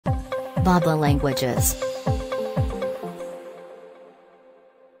bab.la languages.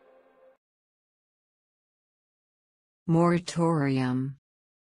 Moratorium.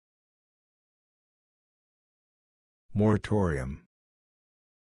 Moratorium.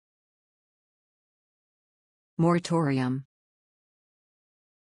 Moratorium.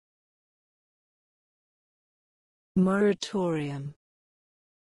 Moratorium.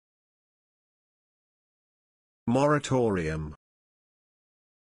 Moratorium.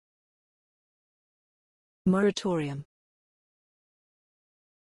 Moratorium.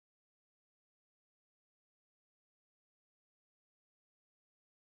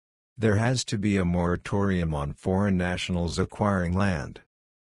 There has to be a moratorium on foreign nationals acquiring land.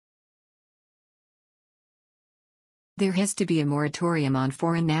 There has to be a moratorium on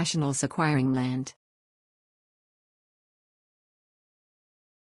foreign nationals acquiring land.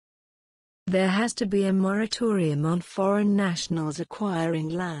 There has to be a moratorium on foreign nationals acquiring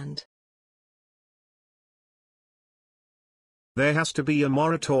land. There has to be a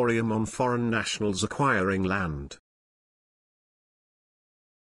moratorium on foreign nationals acquiring land.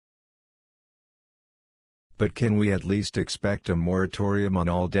 But can we at least expect a moratorium on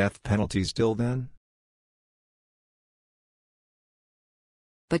all death penalties till then?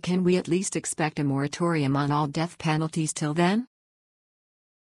 But can we at least expect a moratorium on all death penalties till then?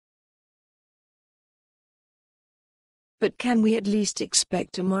 But can we at least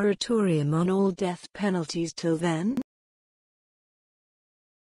expect a moratorium on all death penalties till then?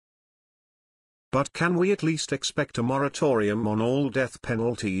 But can we at least expect a moratorium on all death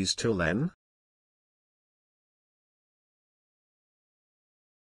penalties till then?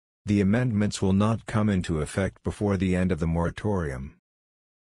 The amendments will not come into effect before the end of the moratorium.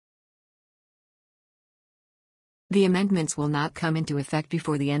 The amendments will not come into effect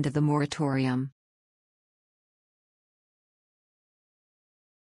before the end of the moratorium.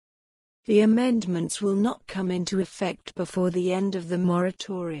 The amendments will not come into effect before the end of the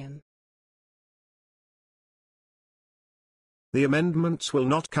moratorium. The amendments will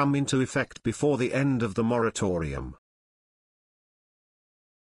not come into effect before the end of the moratorium.